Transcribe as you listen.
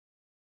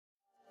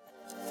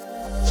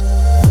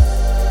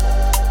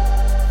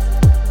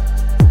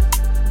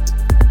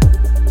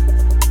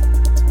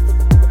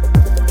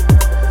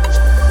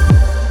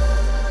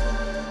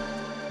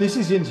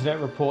is the Internet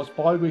Report's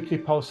bi-weekly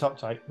pulse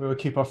update, where we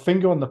keep our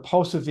finger on the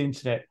pulse of the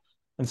internet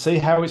and see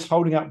how it's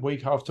holding up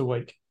week after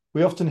week.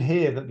 We often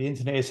hear that the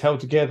internet is held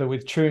together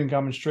with chewing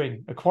gum and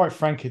string, and quite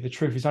frankly, the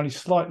truth is only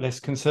slightly less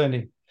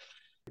concerning.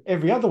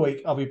 Every other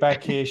week, I'll be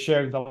back here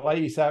sharing the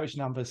latest outage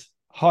numbers,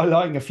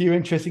 highlighting a few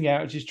interesting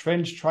outages,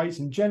 trends, traits,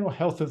 and general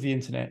health of the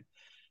internet.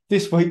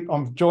 This week,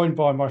 I'm joined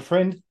by my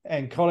friend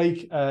and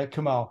colleague,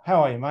 Kamal.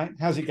 How are you, mate?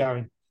 How's it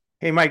going?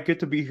 Hey, Mike, good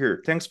to be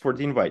here. Thanks for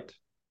the invite.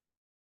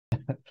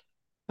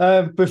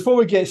 Before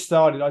we get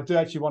started, I do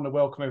actually want to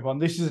welcome everyone.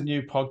 This is a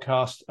new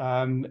podcast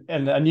and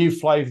a new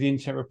flavour of the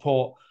Internet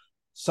Report.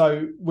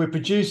 So we're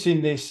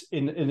producing this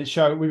in the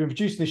show. We've been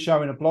producing this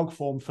show in a blog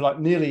form for like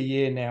nearly a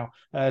year now.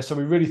 So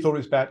we really thought it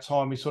was about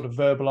time we sort of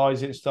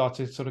verbalise it and start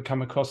to sort of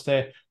come across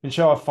there and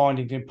show our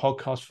findings in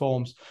podcast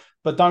forms.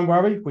 But don't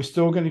worry, we're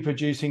still going to be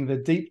producing the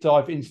deep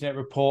dive Internet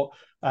Report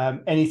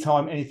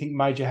anytime anything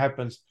major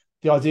happens.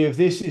 The idea of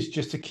this is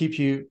just to keep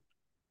you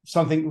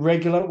something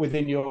regular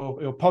within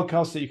your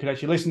podcast that you could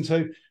actually listen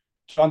to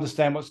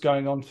understand what's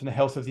going on from the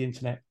health of the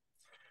internet.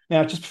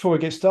 Now, just before we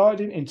get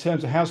started, in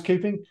terms of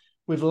housekeeping,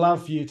 we'd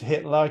love for you to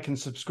hit like and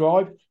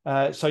subscribe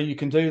so you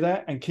can do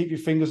that and keep your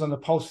fingers on the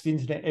pulse of the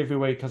internet every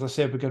week. As I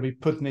said, we're going to be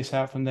putting this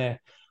out from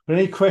there. But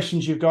any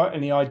questions you've got,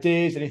 any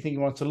ideas, anything you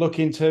want to look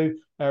into,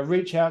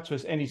 reach out to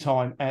us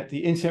anytime at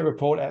the Internet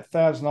Report at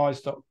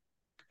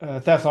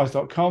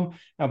thousandeyes.com,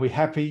 and we're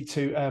happy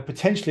to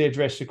potentially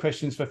address your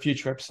questions for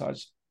future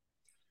episodes.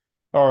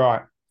 All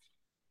right,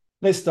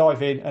 let's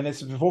dive in. And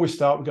before we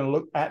start, we're going to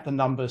look at the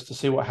numbers to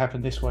see what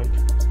happened this week.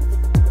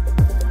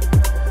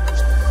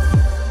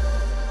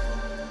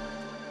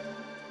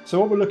 So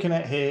what we're looking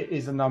at here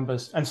is the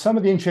numbers. And some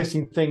of the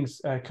interesting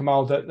things,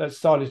 Kamal, that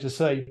started to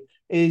see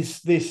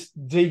is this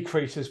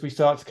decrease as we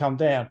start to come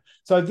down.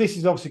 So this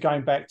is obviously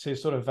going back to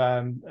sort of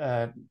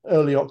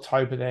early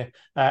October there.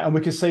 And we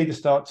can see the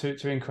start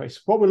to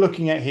increase. What we're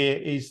looking at here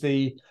is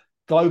the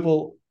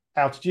global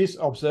outages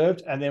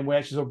observed, and then we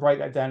actually sort of break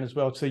that down as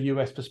well to the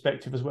US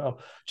perspective as well.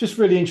 Just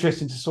really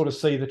interesting to sort of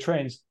see the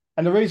trends.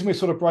 And the reason we're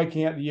sort of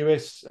breaking out the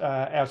US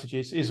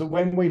outages is that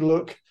when we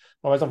look,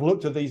 or as I've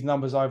looked at these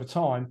numbers over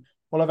time,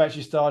 what I've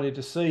actually started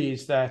to see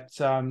is that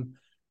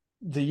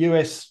the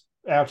US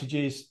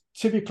outages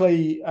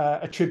typically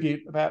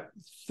attribute about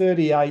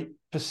 38%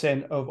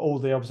 of all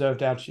the observed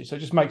outages. So it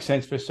just makes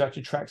sense for us to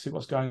actually track, see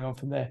what's going on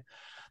from there.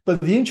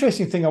 But the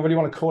interesting thing I really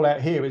want to call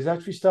out here is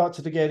actually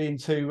started to get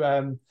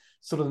into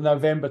sort of the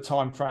November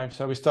timeframe.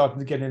 So we're starting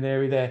to get in an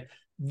area there.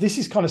 This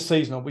is kind of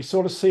seasonal. We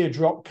sort of see a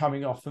drop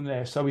coming off from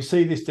there. So we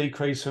see this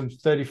decrease from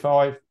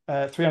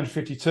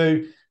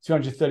 352,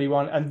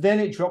 231, and then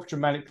it drops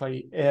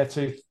dramatically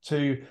to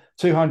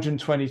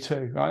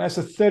 222. Right, that's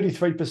a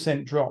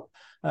 33% drop.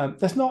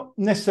 That's not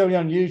necessarily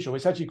unusual.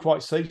 It's actually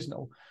quite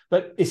seasonal,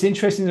 but it's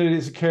interesting that it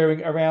is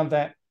occurring around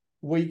that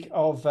week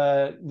of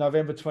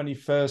November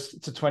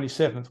 21st to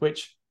 27th,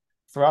 which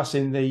for us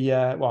in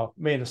the,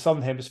 me in the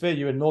Southern Hemisphere,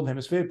 you in the Northern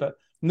Hemisphere, but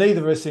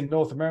neither of us in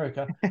North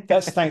America,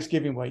 that's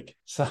Thanksgiving week.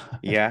 So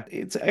yeah,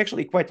 it's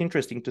actually quite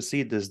interesting to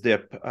see this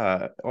dip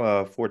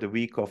for the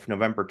week of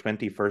November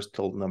 21st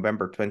till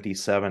November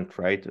 27th,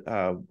 right?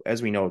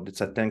 As we know,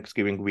 it's a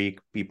Thanksgiving week.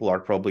 People are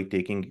probably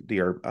taking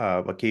their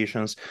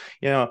vacations,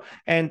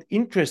 and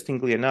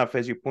interestingly enough,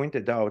 as you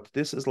pointed out,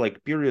 this is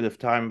like period of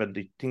time when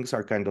the things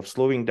are kind of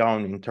slowing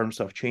down in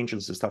terms of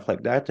changes and stuff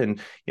like that. And,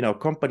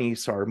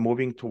 companies are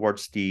moving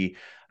towards the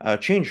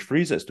change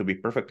freezes, to be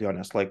perfectly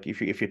honest. Like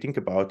if you think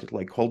about it,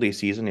 like holiday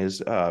season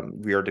is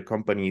where the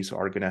companies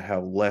are going to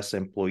have less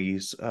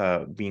employees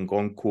being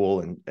on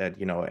call and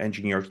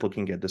engineers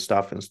looking at the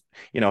stuff, and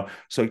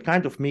so it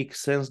kind of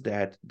makes sense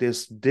that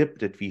this dip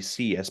that we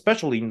see,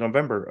 especially in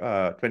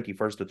November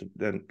 21st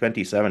to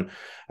 27,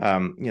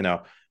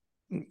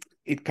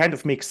 it kind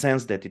of makes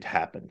sense that it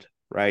happened,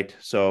 right?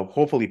 So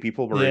hopefully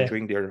people were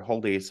enjoying their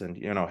holidays and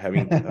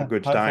having a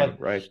good time,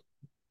 right?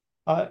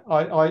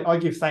 I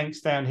give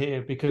thanks down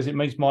here because it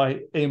means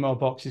my email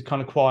box is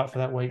kind of quiet for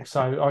that week,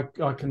 so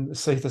I can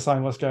see the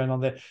same what's going on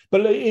there.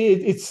 But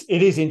it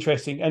is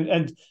interesting,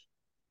 and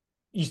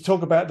you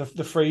talk about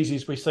the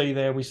freezes we see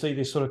there. We see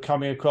this sort of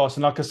coming across,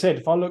 and like I said,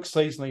 if I look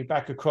seasonally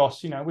back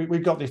across,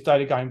 we've got this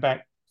data going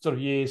back sort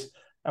of years,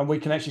 and we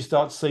can actually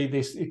start to see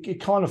this.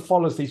 It kind of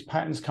follows these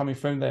patterns coming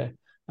from there,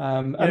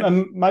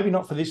 and maybe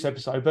not for this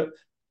episode, but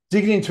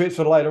digging into it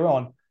for later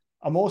on.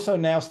 I'm also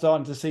now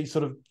starting to see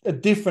sort of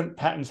different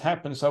patterns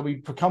happen. So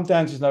we come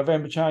down to this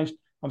November change.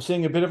 I'm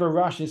seeing a bit of a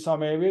rush in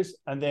some areas,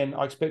 and then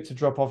I expect to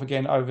drop off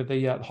again over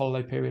the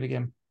holiday period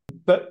again.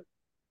 But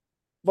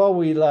while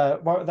we're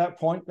at that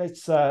point,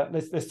 let's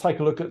take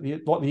a look at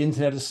what the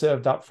internet has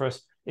served up for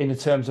us in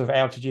terms of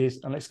outages,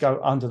 and let's go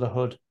under the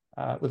hood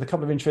with a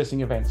couple of interesting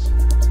events.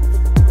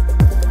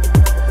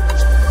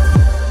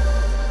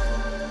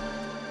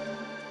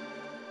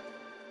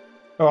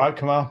 All right,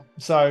 Kamal.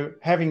 So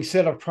having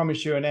said I've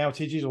promised you an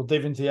outages or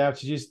dive into the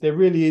outages, there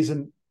really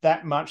isn't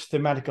that much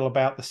thematical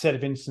about the set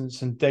of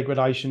incidents and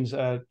degradations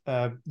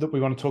that we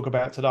want to talk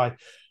about today.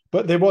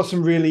 But there was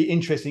some really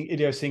interesting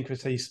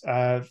idiosyncrasies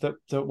that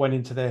went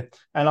into there,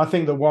 and I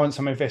think that warrant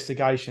some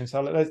investigation.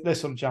 So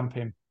let's sort of jump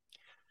in.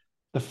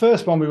 The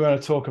first one we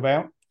want to talk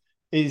about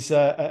is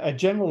a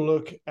general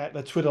look at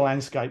the Twitter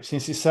landscape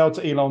since its sale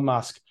to Elon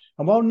Musk.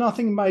 And while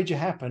nothing major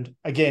happened,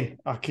 again,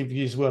 I keep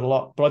using the word a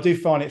lot, but I do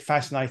find it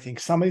fascinating.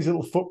 Some of these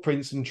little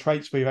footprints and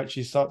traits we've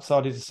actually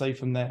started to see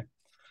from there.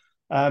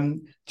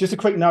 Just a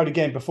quick note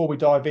again, before we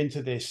dive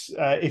into this,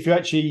 if you're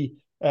actually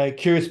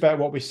curious about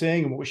what we're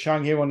seeing and what we're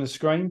showing here on the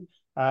screen,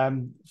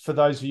 for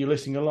those of you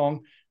listening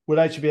along, we'll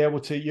actually be able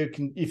to, you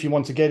can, if you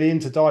want to get in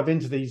to dive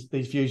into these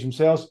views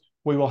themselves,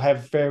 we will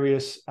have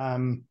various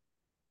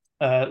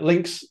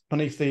links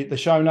beneath the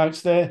show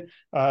notes there,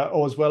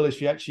 or as well as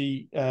you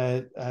actually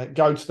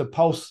go to the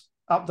Pulse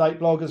update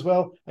blog as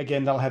well.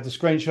 Again, they'll have the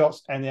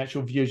screenshots and the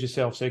actual views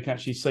yourself, so you can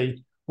actually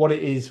see what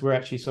it is we're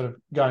actually sort of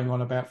going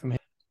on about from here.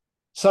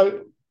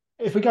 So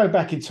if we go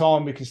back in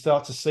time, we can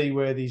start to see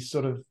where these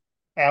sort of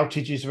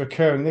outages are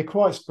occurring. They're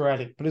quite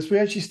sporadic, but as we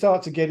actually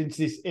start to get into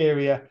this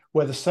area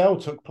where the sale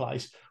took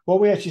place,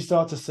 what we actually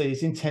start to see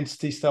is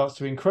intensity starts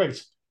to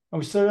increase. And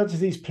we start to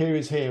these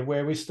periods here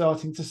where we're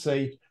starting to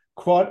see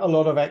quite a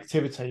lot of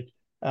activity,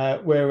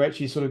 where we're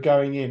actually sort of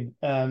going in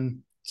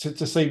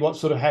to see what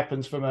sort of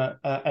happens from an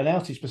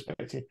outage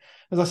perspective.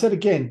 As I said,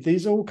 again,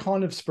 these are all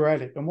kind of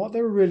sporadic. And what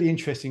they were really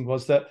interesting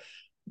was that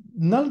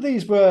none of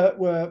these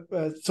were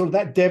sort of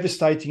that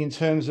devastating in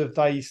terms of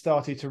they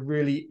started to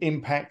really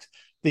impact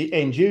the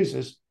end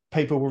users.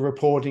 People were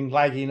reporting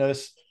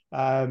lagginess.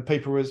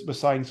 People were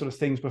saying sort of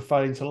things were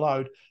failing to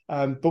load.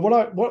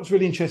 But what's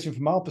really interesting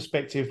from our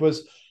perspective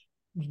was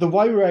the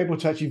way we were able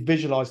to actually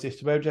visualize this,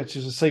 to be able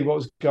to see what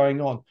was going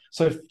on.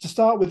 So to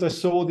start with, I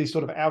saw these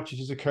sort of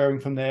outages occurring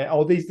from there,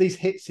 or these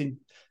hits in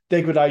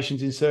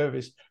degradations in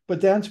service,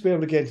 but down to be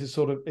able to get into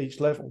sort of each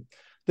level.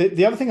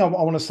 The other thing I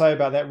want to say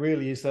about that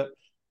really is that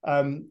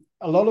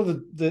a lot of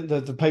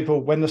the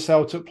people, when the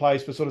sale took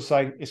place, were sort of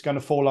saying it's going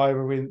to fall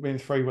over within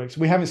 3 weeks.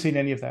 We haven't seen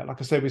any of that.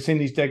 Like I said, we've seen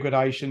these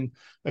degradation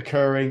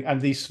occurring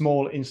and these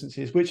small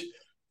instances, which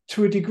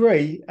to a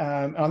degree,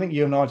 and I think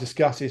you and I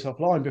discussed this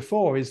offline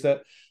before, is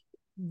that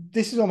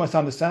this is almost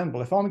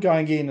understandable. If I'm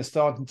going in and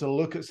starting to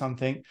look at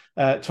something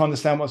to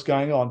understand what's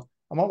going on,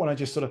 I might want to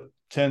just sort of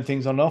turn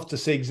things on and off to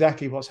see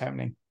exactly what's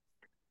happening.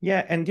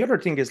 Yeah, and the other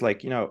thing is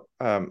like,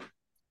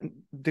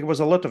 there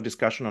was a lot of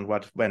discussion on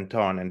what went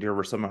on, and there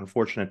were some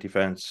unfortunate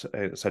events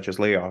such as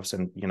layoffs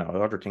and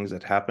other things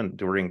that happened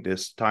during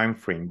this time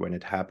frame when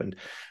it happened.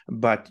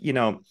 But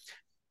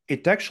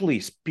it actually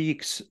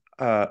speaks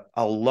a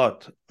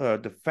lot.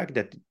 The fact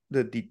that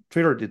the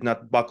Twitter did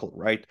not buckle,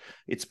 right?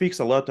 It speaks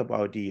a lot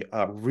about the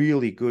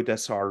really good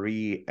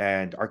SRE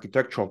and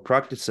architectural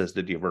practices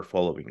that they were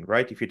following,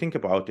 right? If you think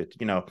about it,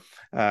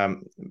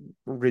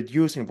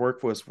 reducing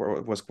workforce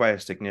was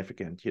quite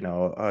significant.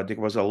 There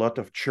was a lot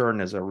of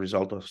churn as a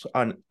result of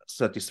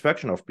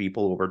unsatisfaction of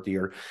people over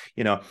there,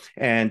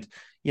 and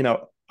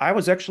I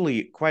was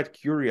actually quite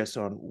curious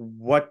on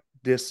what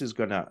this is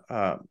going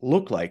to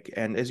look like.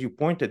 And as you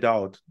pointed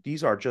out,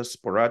 these are just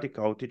sporadic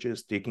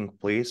outages taking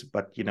place.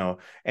 But,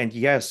 and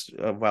yes,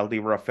 while they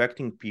were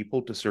affecting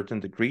people to a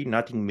certain degree,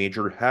 nothing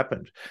major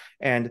happened.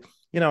 And,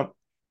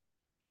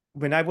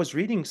 when I was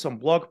reading some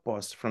blog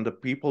posts from the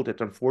people that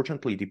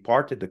unfortunately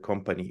departed the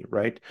company,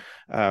 right,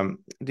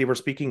 they were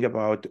speaking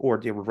about, or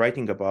they were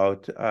writing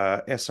about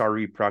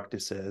SRE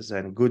practices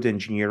and good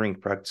engineering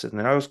practices.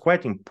 And I was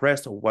quite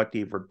impressed with what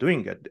they were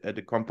doing at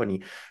the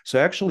company. So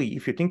actually,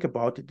 if you think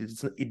about it,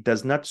 it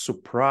does not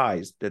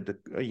surprise that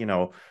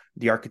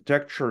the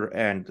architecture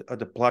and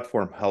the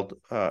platform held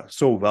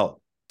so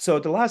well. So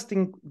the last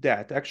thing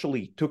that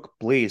actually took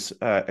place,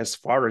 as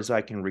far as I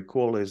can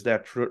recall, is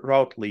that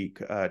route leak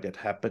that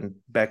happened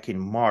back in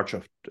March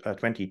of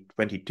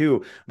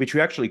 2022, which we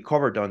actually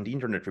covered on the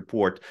Internet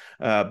Report.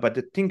 But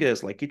the thing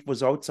is, like, it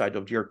was outside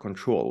of their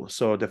control.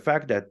 So the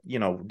fact that,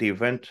 they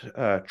went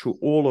through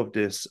all of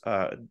this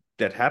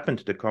that happened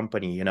to the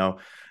company,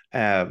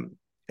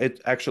 it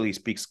actually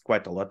speaks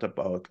quite a lot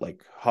about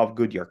like how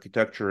good the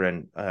architecture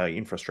and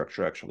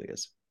infrastructure actually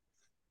is.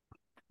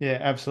 Yeah,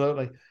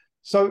 absolutely.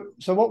 So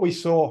what we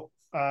saw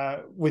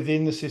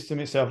within the system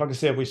itself, like I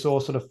said, we saw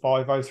sort of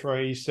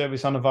 503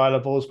 service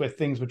unavailables where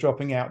things were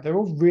dropping out. They're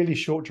all really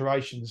short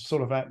durations,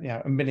 sort of at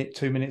a minute,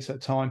 2 minutes at a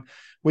time.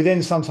 We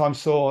then sometimes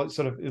saw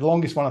sort of the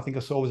longest one I think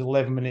I saw was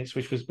 11 minutes,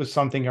 which was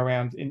something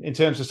around in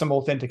terms of some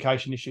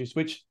authentication issues,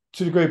 which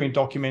to a degree have been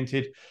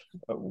documented,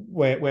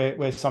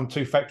 where some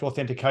two-factor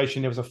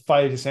authentication, there was a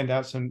failure to send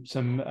out some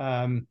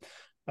from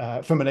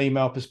an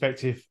email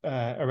perspective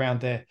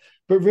around there.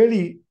 But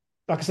really,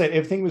 like I said,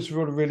 everything was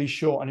really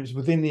short and it was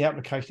within the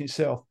application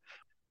itself.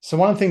 So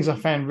one of the things I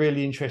found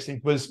really interesting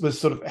was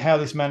sort of how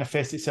this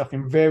manifests itself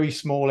in very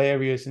small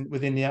areas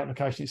within the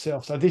application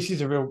itself. So this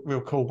is a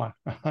real cool one.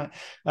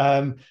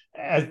 I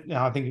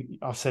think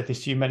I've said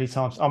this to you many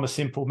times. I'm a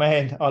simple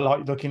man. I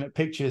like looking at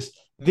pictures.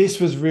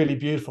 This was really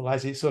beautiful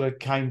as it sort of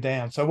came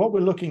down. So what we're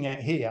looking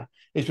at here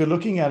is we're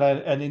looking at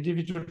an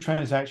individual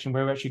transaction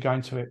where we're actually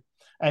going to it.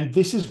 And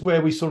this is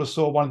where we sort of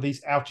saw one of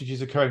these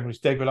outages occurring, which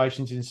is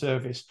degradations in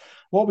service.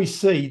 What we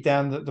see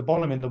down at the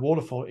bottom in the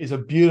waterfall is a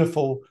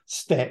beautiful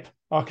step.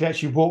 I could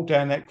actually walk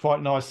down that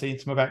quite nicely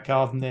into my back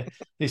garden there.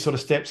 These sort of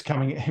steps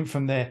coming in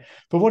from there.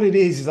 But what it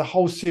is a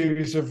whole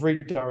series of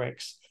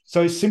redirects.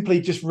 So it's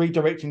simply just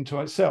redirecting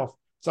to itself.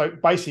 So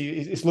basically,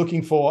 it's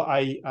looking for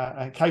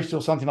a case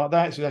or something like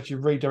that. So it's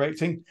actually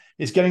redirecting.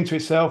 It's getting to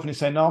itself and it's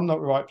saying, no, I'm not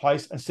in the right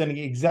place, and sending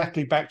it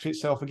exactly back to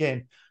itself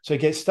again. So it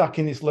gets stuck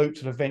in this loop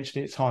and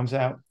eventually it times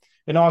out.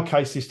 In our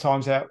case, this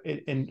times out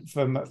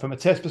from a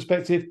test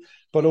perspective,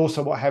 but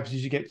also what happens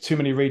is you get too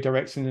many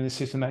redirects and then the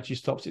system actually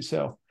stops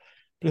itself.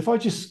 But if I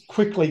just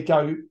quickly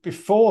go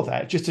before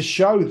that, just to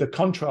show the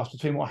contrast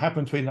between what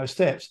happened between those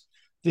steps,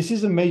 this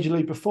is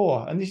immediately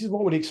before. And this is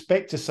what we'd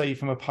expect to see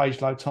from a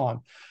page load time.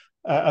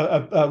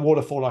 A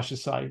waterfall, I should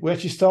say. We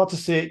actually start to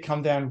see it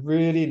come down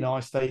really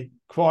nicely,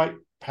 quite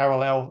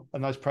parallel,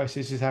 and those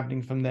processes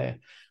happening from there.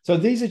 So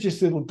these are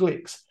just little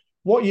glicks.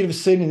 What you'd have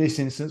seen in this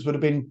instance would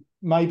have been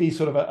maybe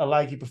sort of a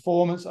laggy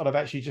performance. I'd have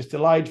actually just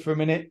delayed for a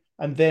minute,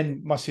 and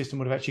then my system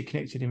would have actually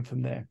connected in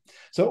from there.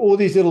 So all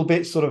these little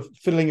bits sort of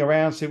fiddling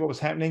around, see what was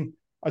happening,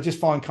 I just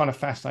find kind of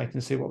fascinating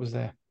to see what was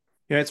there.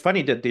 It's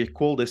funny that they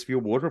call this view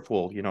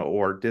waterfall,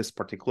 or this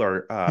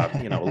particular,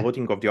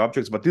 loading of the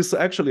objects, but this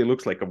actually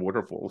looks like a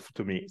waterfall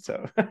to me.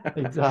 So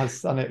it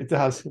does, and it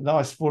does.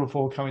 Nice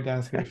waterfall coming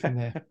down from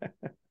there.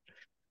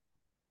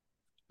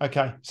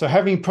 Okay, so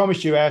having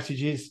promised you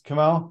outages,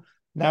 Kamal,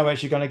 now we're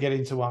actually going to get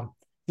into one.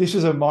 This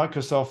is a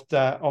Microsoft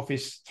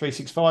Office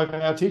 365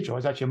 outage, or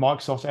it's actually a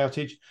Microsoft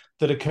outage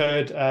that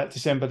occurred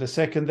December the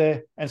 2nd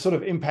there, and sort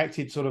of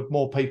impacted sort of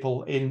more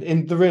people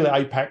in the really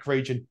APAC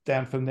region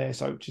down from there,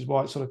 so which is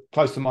why it's sort of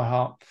close to my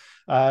heart.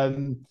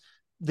 The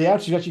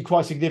outage is actually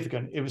quite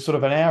significant. It was sort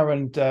of an hour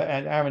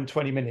and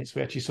 20 minutes.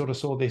 We actually sort of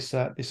saw this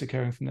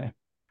occurring from there.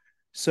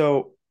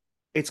 So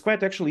it's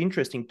quite actually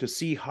interesting to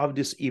see how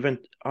this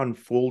event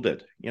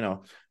unfolded.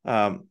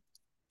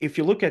 If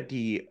you look at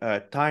the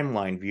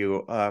timeline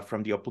view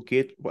from the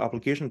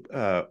application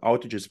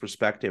outages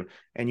perspective,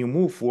 and you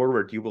move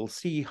forward, you will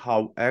see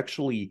how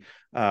actually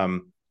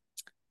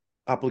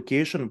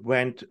application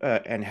went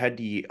and had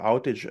the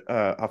outage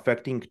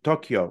affecting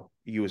Tokyo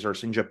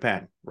users in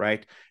Japan,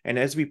 right? And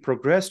as we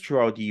progress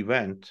throughout the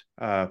event,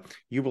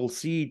 you will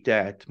see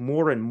that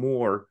more and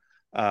more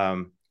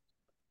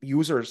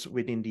users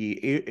within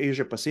the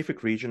Asia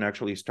Pacific region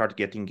actually start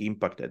getting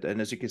impacted. And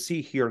as you can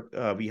see here,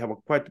 we have a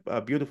quite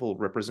beautiful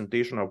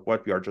representation of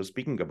what we are just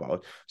speaking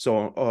about. So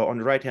on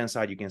the right hand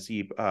side, you can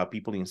see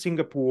people in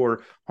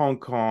Singapore, Hong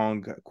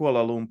Kong,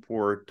 Kuala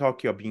Lumpur,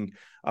 Tokyo being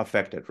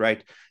affected,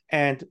 right?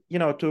 And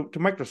to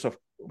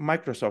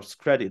Microsoft's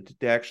credit,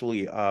 they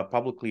actually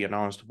publicly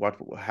announced what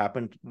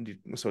happened.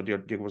 So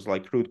there was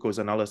like root cause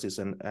analysis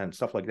and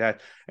stuff like that.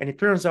 And it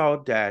turns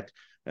out that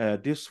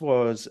this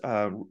was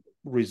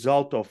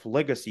result of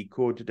legacy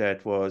code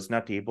that was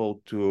not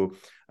able to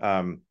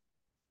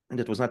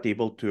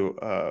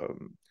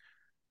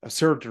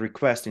serve the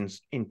request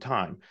in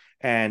time.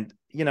 And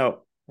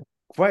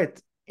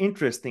quite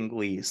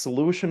interestingly,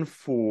 solution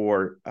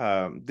for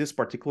this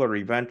particular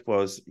event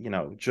was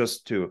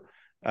just to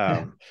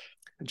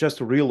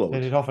reload.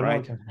 Get it off and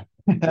right?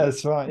 on.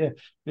 That's right.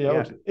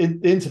 Yeah.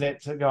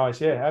 Internet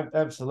guys. Yeah,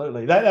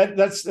 absolutely.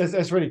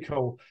 That's really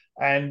cool.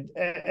 And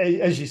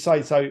as you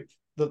say, so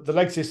the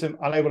leg system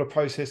unable to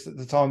process at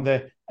the time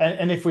there.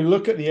 And if we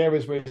look at the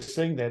areas we're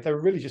seeing there, they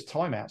were really just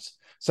timeouts.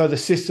 So the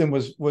system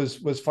was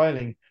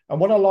failing. And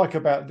what I like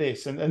about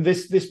this, and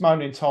this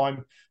moment in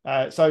time,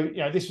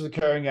 this was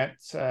occurring at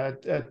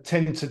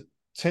 10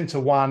 to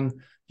 1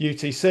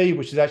 UTC,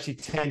 which is actually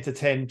 10 to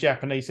 10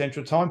 Japanese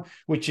Central Time,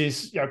 which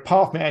is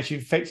part of it actually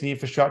affecting the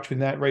infrastructure in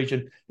that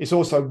region. It's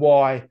also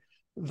why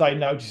they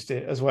noticed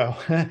it as well.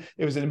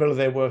 It was in the middle of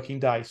their working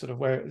day, sort of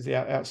where it was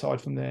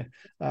outside from there.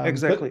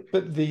 Exactly.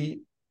 But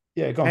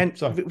go on. And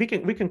Sorry. we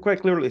can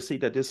quite clearly see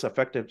that this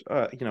affected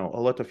a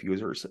lot of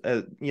users.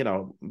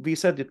 We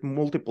said it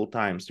multiple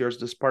times. There's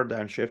this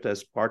paradigm shift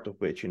as part of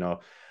which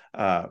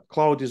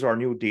cloud is our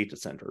new data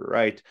center,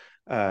 right?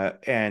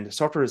 And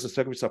software as a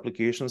service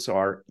applications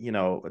are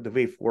the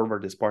way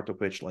forward, as part of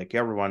which like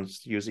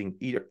everyone's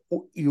either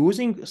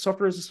using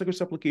software as a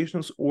service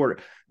applications, or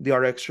they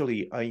are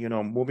actually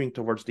moving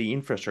towards the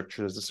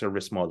infrastructure as a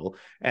service model.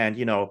 And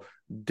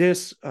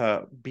this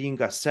being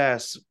a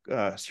SaaS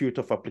suite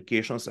of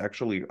applications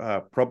actually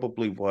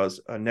probably was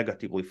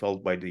negatively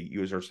felt by the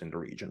users in the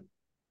region.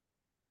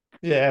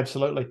 Yeah,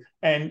 absolutely.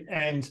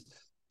 And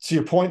to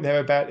your point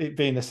there about it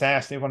being the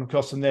SaaS and everyone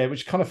across from there,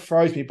 which kind of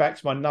throws me back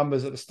to my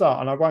numbers at the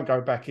start, and I won't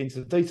go back into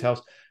the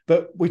details,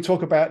 but we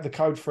talk about the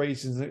code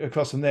freezes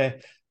across from there.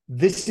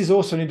 This is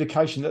also an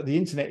indication that the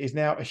internet is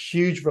now a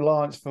huge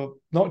reliance for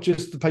not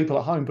just the people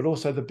at home, but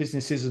also the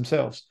businesses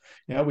themselves.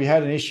 We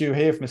had an issue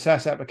here from a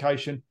SaaS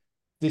application,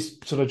 this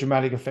sort of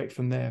dramatic effect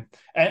from there.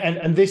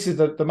 And this is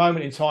the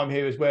moment in time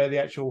here is where the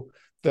actual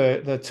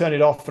the turn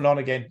it off and on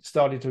again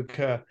started to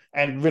occur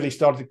and really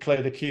started to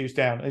clear the queues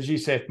down. As you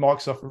said,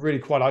 Microsoft were really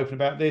quite open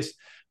about this.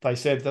 They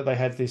said that they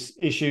had this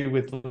issue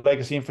with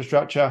legacy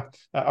infrastructure,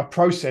 a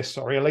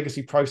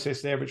legacy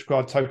process there which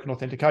required token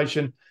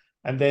authentication.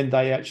 And then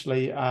they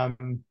actually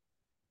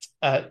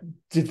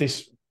did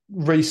this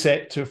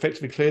reset to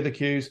effectively clear the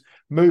queues,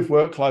 move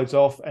workloads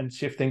off and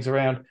shift things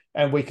around.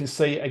 And we can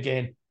see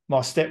again,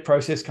 my step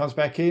process comes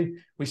back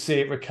in. We see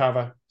it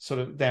recover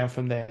sort of down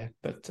from there.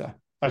 But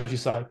as you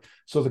say,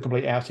 saw the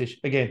complete outage.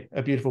 Again,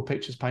 a beautiful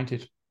picture's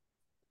painted.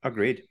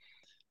 Agreed.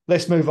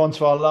 Let's move on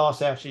to our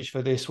last outage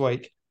for this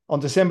week. On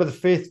December the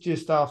 5th,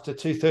 just after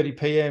 2:30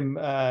 p.m.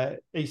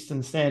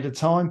 Eastern Standard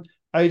Time,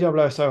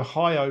 AWS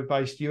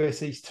Ohio-based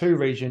US East 2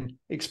 region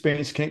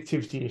experienced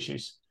connectivity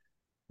issues.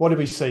 What did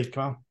we see,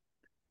 Carl?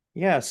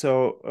 Yeah,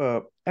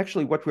 so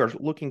actually what we are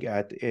looking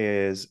at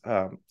is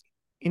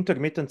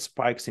intermittent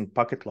spikes in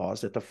packet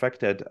loss that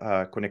affected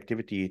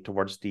connectivity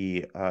towards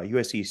the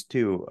US East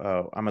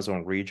 2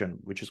 Amazon region,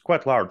 which is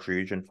quite a large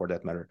region for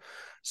that matter.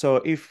 So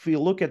if we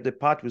look at the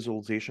path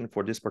visualization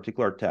for this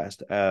particular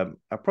test,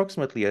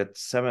 approximately at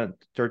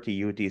 7:30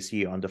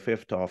 UTC on the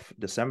 5th of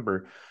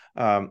December,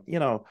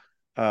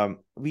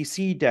 we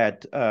see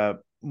that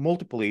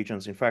multiple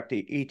agents, in fact,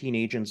 the 18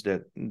 agents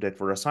that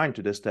were assigned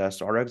to this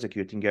test are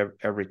executing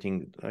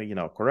everything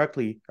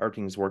correctly.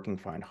 Everything is working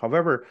fine.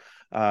 However,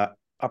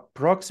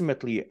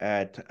 approximately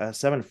at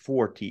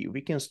 7:40,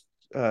 we can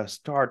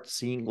start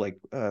seeing like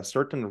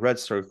certain red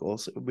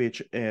circles,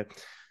 which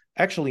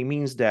actually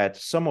means that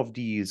some of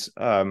these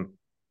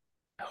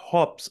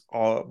hops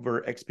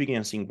were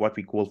experiencing what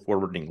we call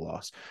forwarding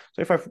loss.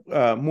 So if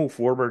I move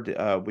forward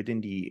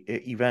within the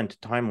event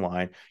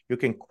timeline, you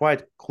can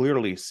quite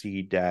clearly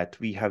see that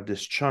we have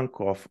this chunk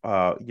of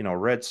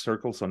red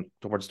circles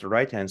towards the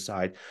right-hand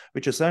side,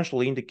 which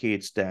essentially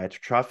indicates that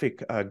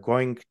traffic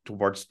going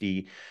towards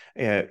the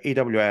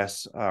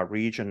AWS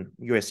region,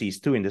 US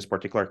East 2 in this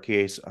particular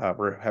case,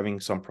 we're having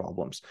some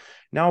problems.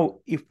 Now,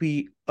 if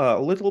we a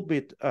little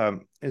bit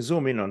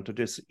zoom in onto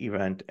this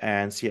event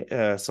and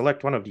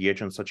select one of the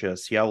agents, such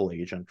as Seattle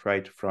agent,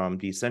 right, from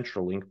the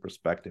central link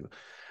perspective,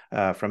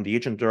 from the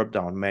agent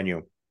drop-down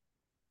menu,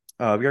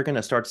 we are going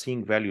to start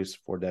seeing values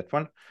for that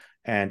one.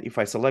 And if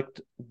I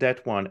select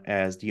that one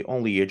as the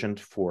only agent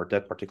for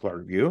that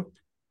particular view,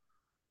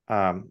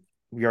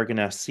 we are going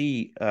to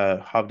see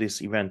how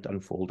this event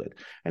unfolded.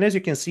 And as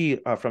you can see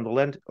from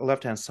the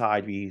left-hand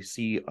side, we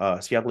see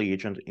Seattle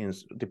agent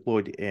is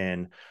deployed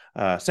in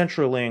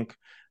Central Link,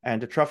 and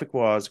the traffic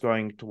was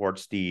going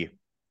towards the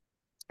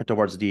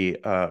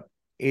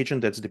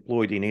agent that's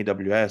deployed in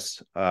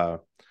AWS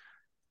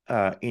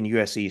in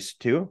US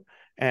East 2.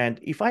 And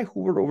if I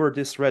hover over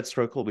this red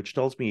circle, which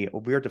tells me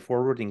where the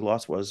forwarding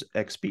loss was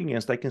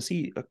experienced, I can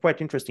see a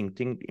quite interesting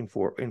thing in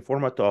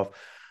format of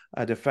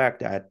the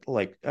fact that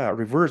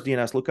reverse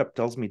DNS lookup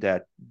tells me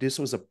that this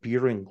was a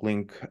peering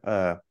link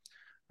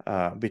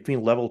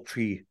between level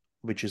 3,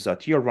 which is a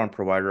tier 1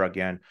 provider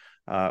again,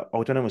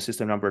 autonomous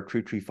system number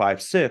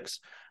 3356,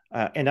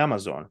 and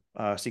Amazon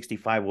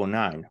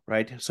 6509,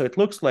 right? So it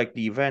looks like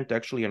the event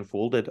actually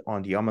unfolded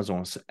on the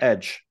Amazon's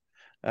edge,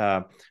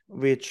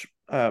 which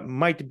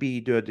might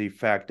be the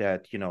fact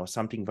that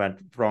something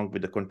went wrong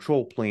with the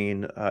control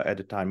plane at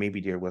the time.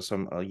 Maybe there was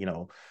some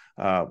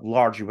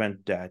large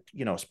event that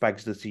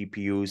spikes the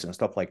CPUs and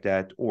stuff like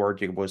that, or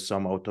there was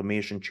some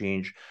automated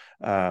change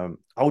that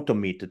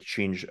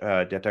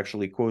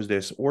actually caused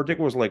this, or there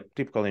was like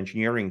typical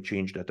engineering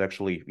change that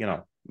actually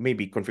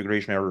maybe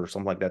configuration error or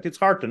something like that. It's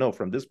hard to know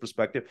from this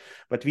perspective,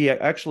 but we are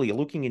actually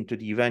looking into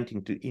the event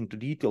into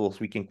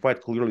details. We can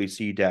quite clearly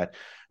see that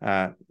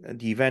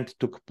the event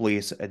took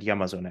place at the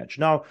Amazon edge.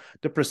 Now,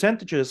 the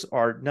percentages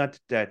are not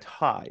that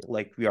high.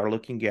 Like we are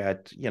looking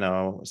at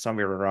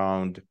somewhere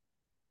around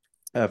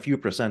a few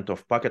percent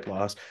of packet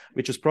loss,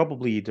 which is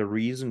probably the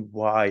reason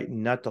why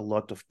not a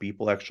lot of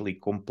people actually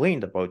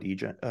complained about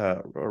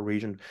the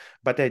region.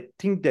 But I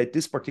think that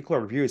this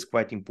particular review is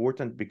quite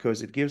important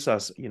because it gives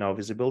us,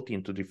 visibility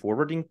into the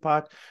forwarding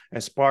path,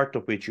 as part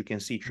of which you can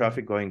see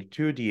traffic going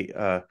to the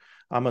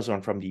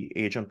Amazon from the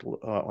agent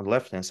on the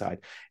left-hand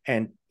side.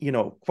 And,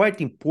 quite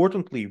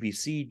importantly, we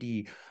see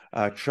the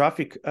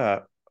traffic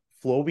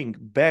flowing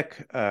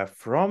back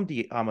from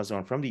the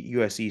Amazon, from the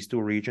US East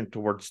 2 region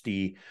towards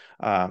the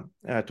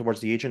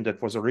agent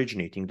that was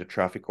originating the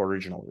traffic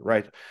originally,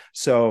 right?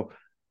 So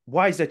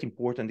why is that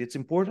important? It's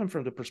important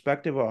from the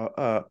perspective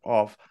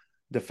of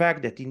the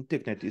fact that the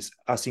internet is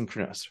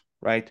asynchronous,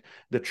 right?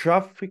 The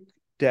traffic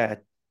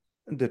that's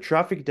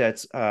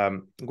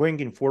going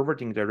in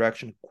forwarding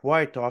direction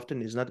quite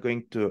often is not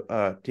going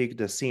to take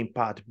the same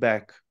path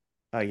back,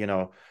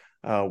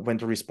 when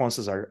the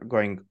responses are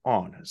going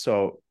on.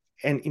 So,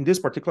 and in this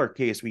particular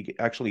case, we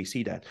actually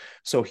see that.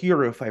 So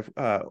here, if I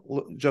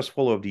just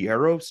follow the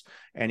arrows,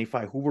 and if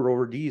I hover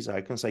over these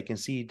icons, I can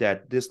see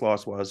that this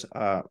loss was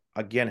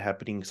again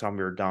happening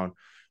somewhere down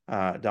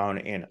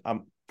in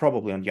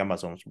probably on the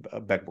Amazon's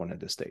backbone at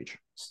this stage.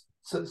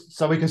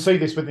 So we can see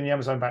this within the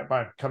Amazon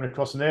backbone coming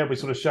across in there. We're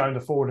sort of showing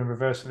the forward and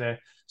reverse in there.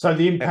 So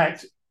the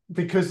impact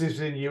because this is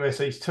in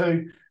US East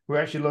 2,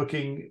 we're actually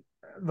looking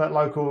that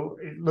local,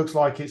 it looks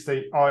like it's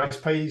the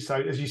ISP. So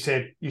as you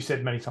said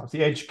many times,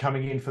 the edge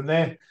coming in from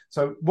there.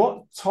 So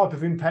what type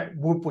of impact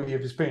would we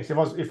have experienced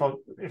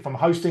if I'm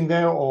hosting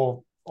there,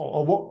 or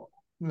what?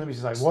 Let me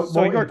just say, what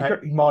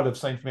impact might have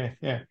seen from here?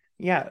 Yeah.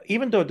 Yeah,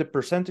 even though the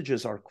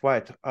percentages are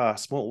quite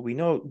small, we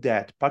know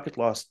that packet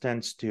loss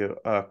tends to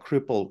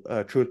cripple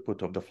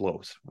throughput of the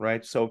flows,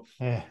 right? So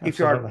yeah,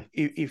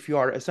 if you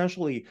are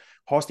essentially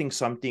hosting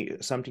something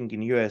in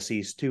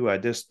USEs 2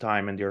 at this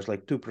time, and there's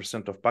like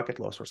 2% of packet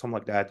loss or something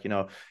like that,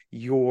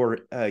 your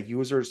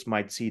users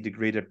might see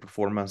degraded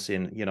performance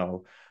in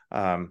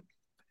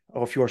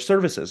of your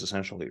services,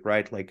 essentially,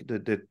 right? Like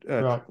right.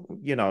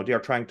 they are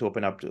trying to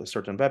open up a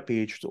certain web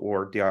page,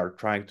 or they are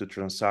trying to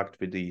transact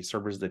with the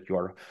servers that you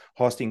are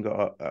hosting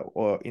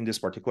in this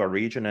particular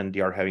region, and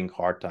they are having a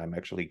hard time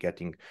actually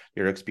getting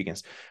their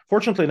experience.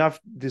 Fortunately enough,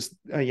 this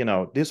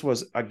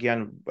was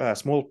again a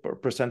small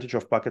percentage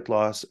of packet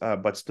loss,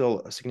 but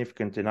still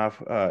significant enough,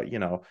 for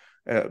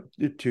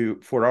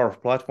our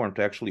platform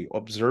to actually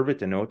observe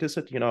it and notice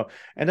it,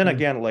 and then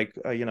again,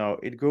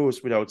 it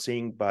goes without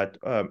saying, but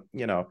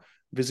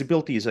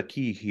visibility is a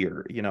key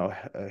here.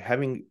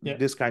 Having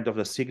this kind of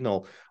a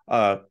signal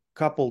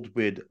coupled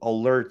with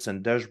alerts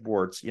and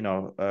dashboards,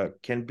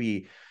 can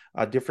be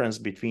a difference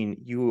between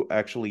you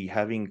actually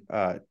having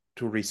to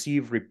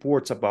receive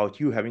reports about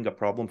you having a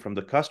problem from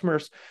the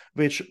customers,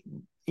 which,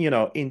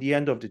 in the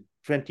end of the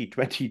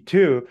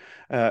 2022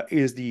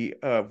 is the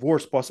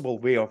worst possible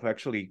way of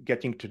actually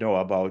getting to know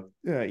about,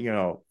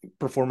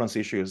 performance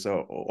issues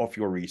of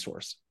your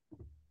resource.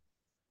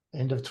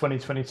 End of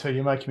 2022,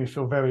 you're making me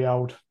feel very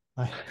old.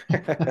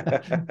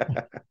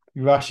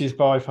 Rushes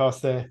by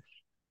past there.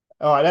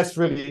 All right, that's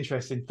really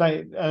interesting.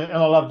 And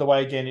I love the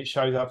way, again, it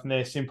shows up from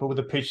there, simple with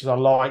the pictures. I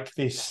like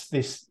this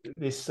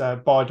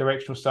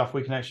bi-directional stuff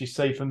we can actually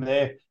see from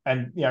there,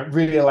 and it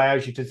really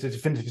allows you to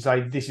definitively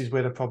say this is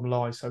where the problem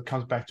lies. So it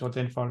comes back to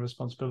identifying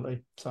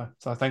responsibility. So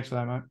thanks for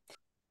that, mate.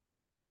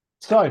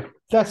 So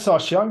that's our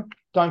show.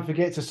 Don't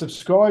forget to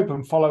subscribe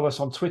and follow us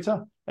on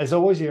Twitter. As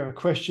always, if you have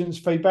questions,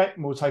 feedback,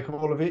 and we'll take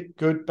all of it,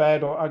 good,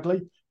 bad, or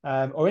ugly.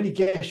 Or any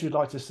guests you'd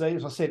like to see.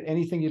 As I said,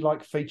 anything you'd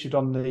like featured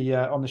on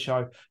the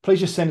show,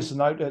 please just send us a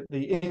note at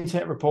the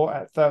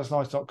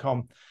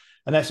internetreport@thousandeyes.com.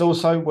 And that's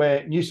also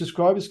where new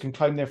subscribers can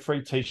claim their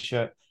free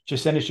t-shirt.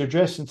 Just send us your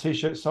address and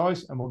t-shirt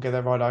size, and we'll get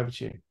that right over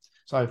to you.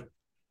 So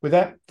with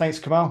that, thanks,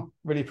 Kamal.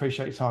 Really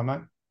appreciate your time, mate.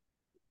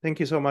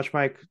 Thank you so much,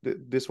 Mike.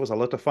 This was a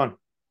lot of fun.